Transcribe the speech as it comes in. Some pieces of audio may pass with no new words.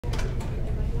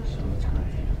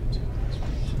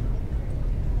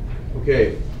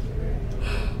Okay,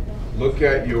 look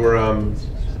at your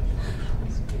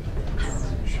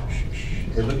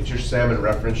look at your salmon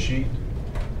reference sheet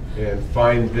and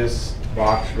find this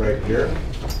box right here.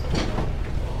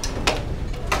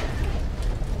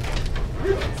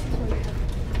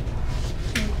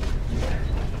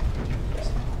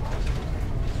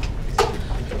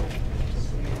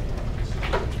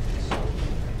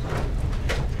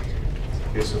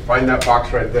 Okay, so find that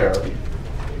box right there,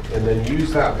 and then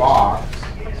use that box.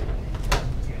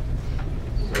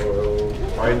 So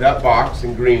find that box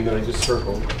in green that I just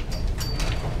circled.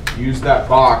 Use that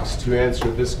box to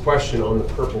answer this question on the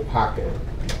purple packet.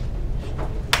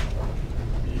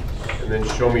 And then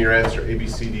show me your answer, A, B,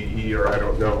 C, D, E, or I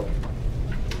don't know.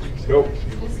 Go.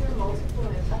 Is there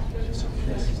multiple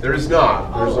answers? There is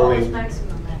not.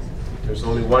 Maximum. There's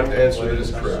only one answer that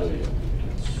is correct.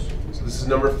 So this is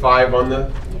number 5 on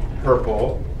the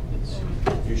purple.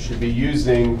 You should be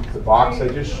using the box I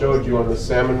just showed you on the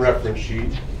salmon reference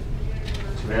sheet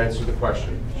to answer the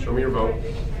question. Show me your vote.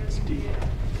 It's D.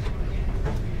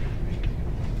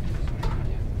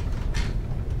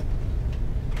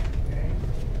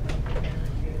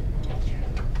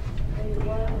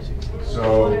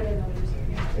 So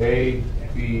A,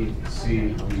 B, C,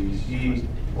 D, E,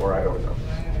 or I don't know.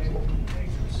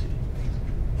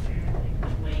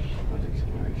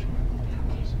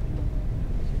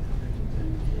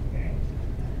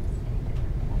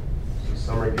 So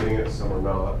some are getting it, some are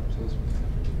not.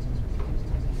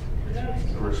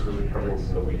 Some are still recovering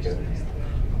from the weekend.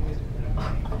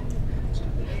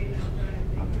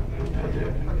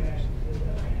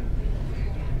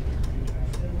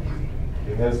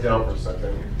 Your hands down for a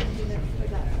second.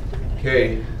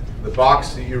 Okay, the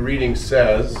box that you're reading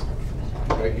says,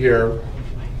 right here,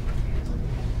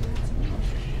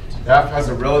 F has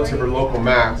a relative or local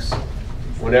max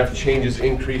when F changes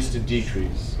increase to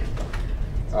decrease.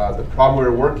 The problem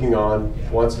we're working on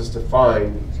wants us to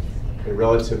find a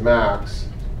relative max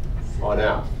on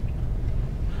F.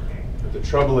 But the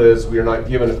trouble is we are not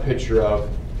given a picture of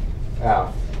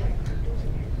F.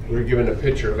 We're given a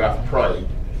picture of F prime.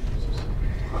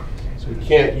 So we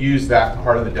can't use that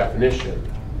part of the definition.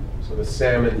 So the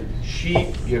salmon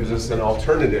sheet gives us an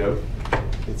alternative.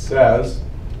 It says,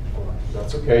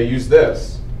 that's okay, use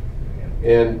this.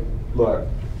 And look,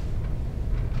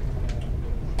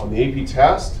 on the AP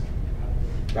test,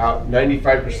 about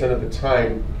 95% of the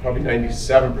time, probably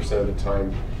 97% of the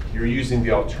time, you're using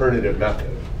the alternative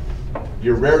method.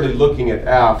 You're rarely looking at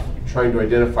F, trying to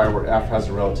identify where F has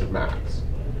a relative max.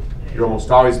 You're almost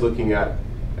always looking at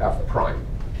F prime.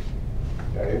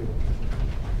 Okay?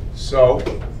 So,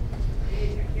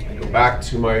 I go back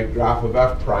to my graph of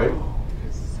F prime.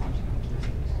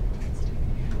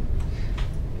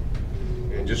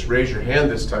 And just raise your hand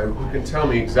this time. Who can tell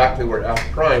me exactly where F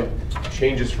prime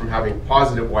changes from having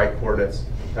positive y coordinates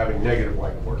to having negative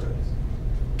y coordinates?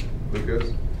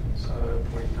 Lucas?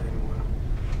 0.91.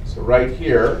 So right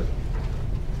here,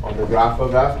 on the graph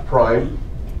of F prime,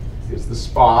 is the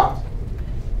spot.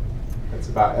 That's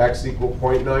about x equal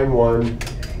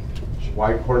 0.91.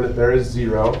 Y coordinate there is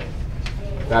 0.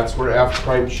 That's where F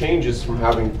prime changes from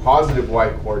having positive y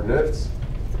coordinates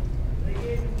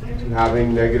to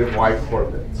having negative y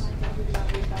coordinates.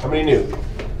 How many knew?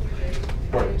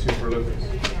 1, 2 for Lucas.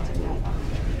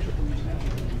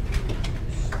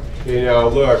 Okay, now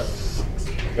look.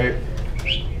 Okay,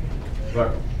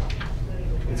 look.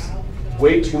 It's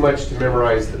way too much to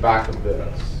memorize the back of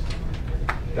this.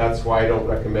 That's why I don't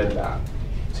recommend that.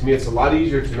 To me, it's a lot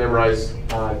easier to memorize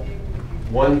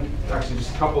actually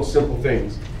just a couple of simple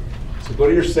things. So go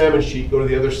to your salmon sheet, go to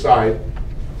the other side.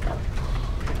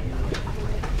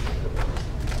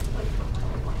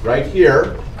 Right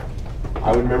here,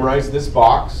 I would memorize this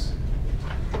box.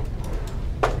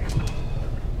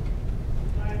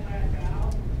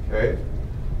 Okay?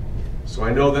 So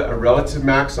I know that a relative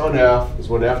max on F is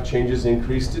when F changes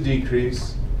increase to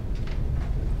decrease.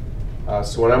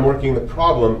 So when I'm working the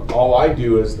problem, all I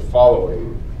do is the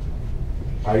following.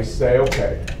 I say,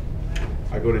 okay,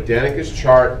 I go to Danica's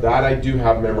chart. That I do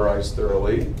have memorized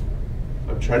thoroughly.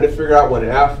 I'm trying to figure out when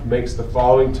F makes the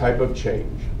following type of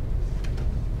change,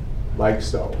 like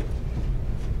so.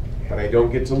 But I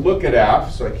don't get to look at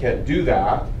F, so I can't do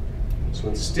that. So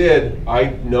instead,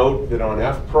 I note that on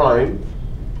F prime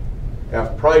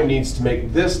needs to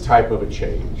make this type of a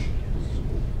change.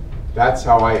 That's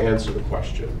how I answer the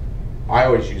question. I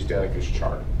always use Danica's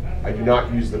chart. I do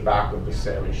not use the back of the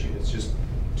salmon sheet. It's just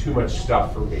too much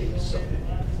stuff for me. So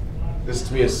this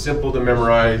to me is simple to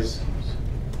memorize.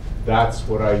 That's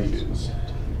what I use.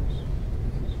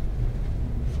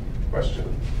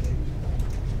 Question?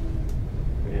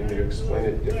 I need to explain. explain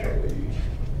it differently.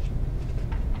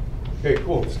 Okay,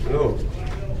 cool, let's go.